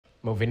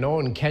Moving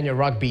on, Kenya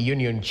Rugby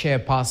Union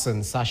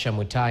chairperson Sasha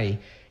Mutai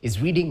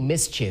is reading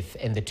mischief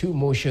in the two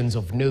motions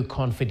of no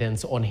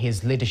confidence on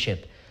his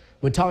leadership.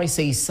 Mutai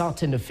says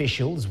certain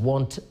officials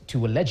want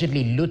to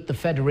allegedly loot the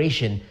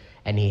federation,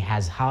 and he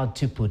has had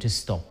to put a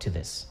stop to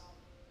this.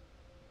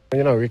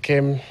 We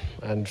came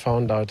and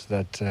found out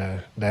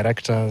that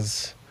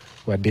directors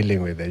were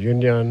dealing with the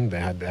union. They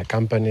had their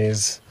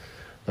companies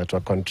that were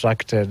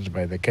contracted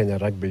by the Kenya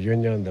Rugby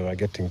Union. They were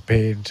getting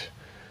paid.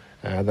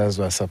 Others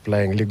were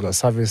supplying legal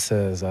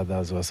services.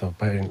 Others were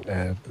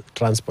supplying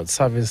transport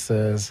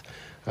services.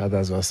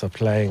 Others were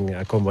supplying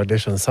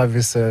accommodation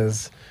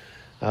services.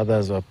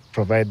 Others were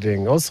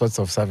providing all sorts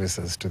of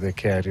services to the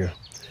KRU.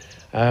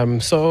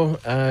 So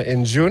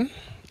in June,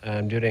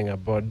 during a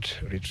board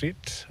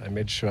retreat, I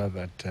made sure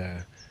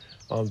that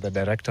all the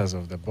directors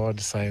of the board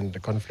signed the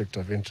conflict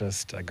of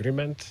interest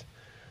agreement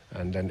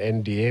and an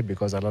NDA,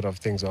 because a lot of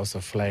things are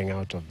also flying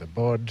out of the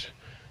board.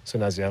 As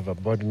soon as you have a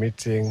board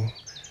meeting,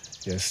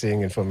 you're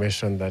seeing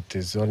information that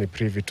is only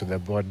privy to the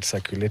board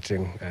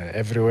circulating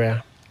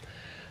everywhere.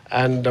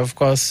 And of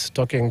course,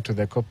 talking to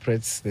the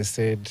corporates, they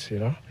said,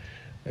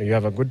 you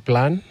have a good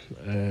plan,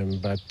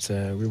 but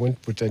we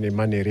won't put any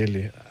money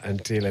really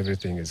until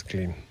everything is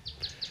clean.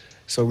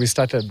 So we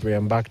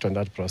embarked on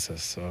that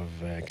process of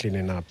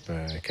cleaning up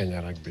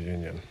Kenya Rugby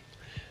Union.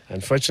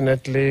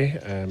 Unfortunately,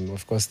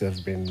 of course, there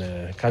have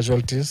been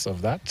casualties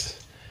of that.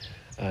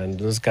 And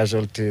those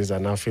casualties are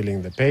now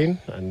feeling the pain,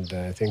 and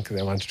I think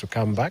they want to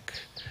come back,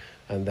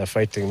 and they're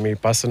fighting me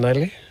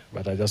personally.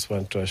 But I just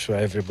want to assure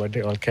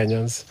everybody, all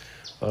Kenyans,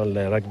 all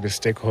the rugby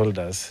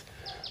stakeholders,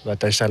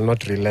 that I shall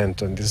not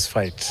relent on this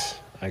fight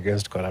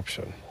against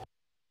corruption.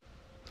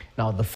 Now, the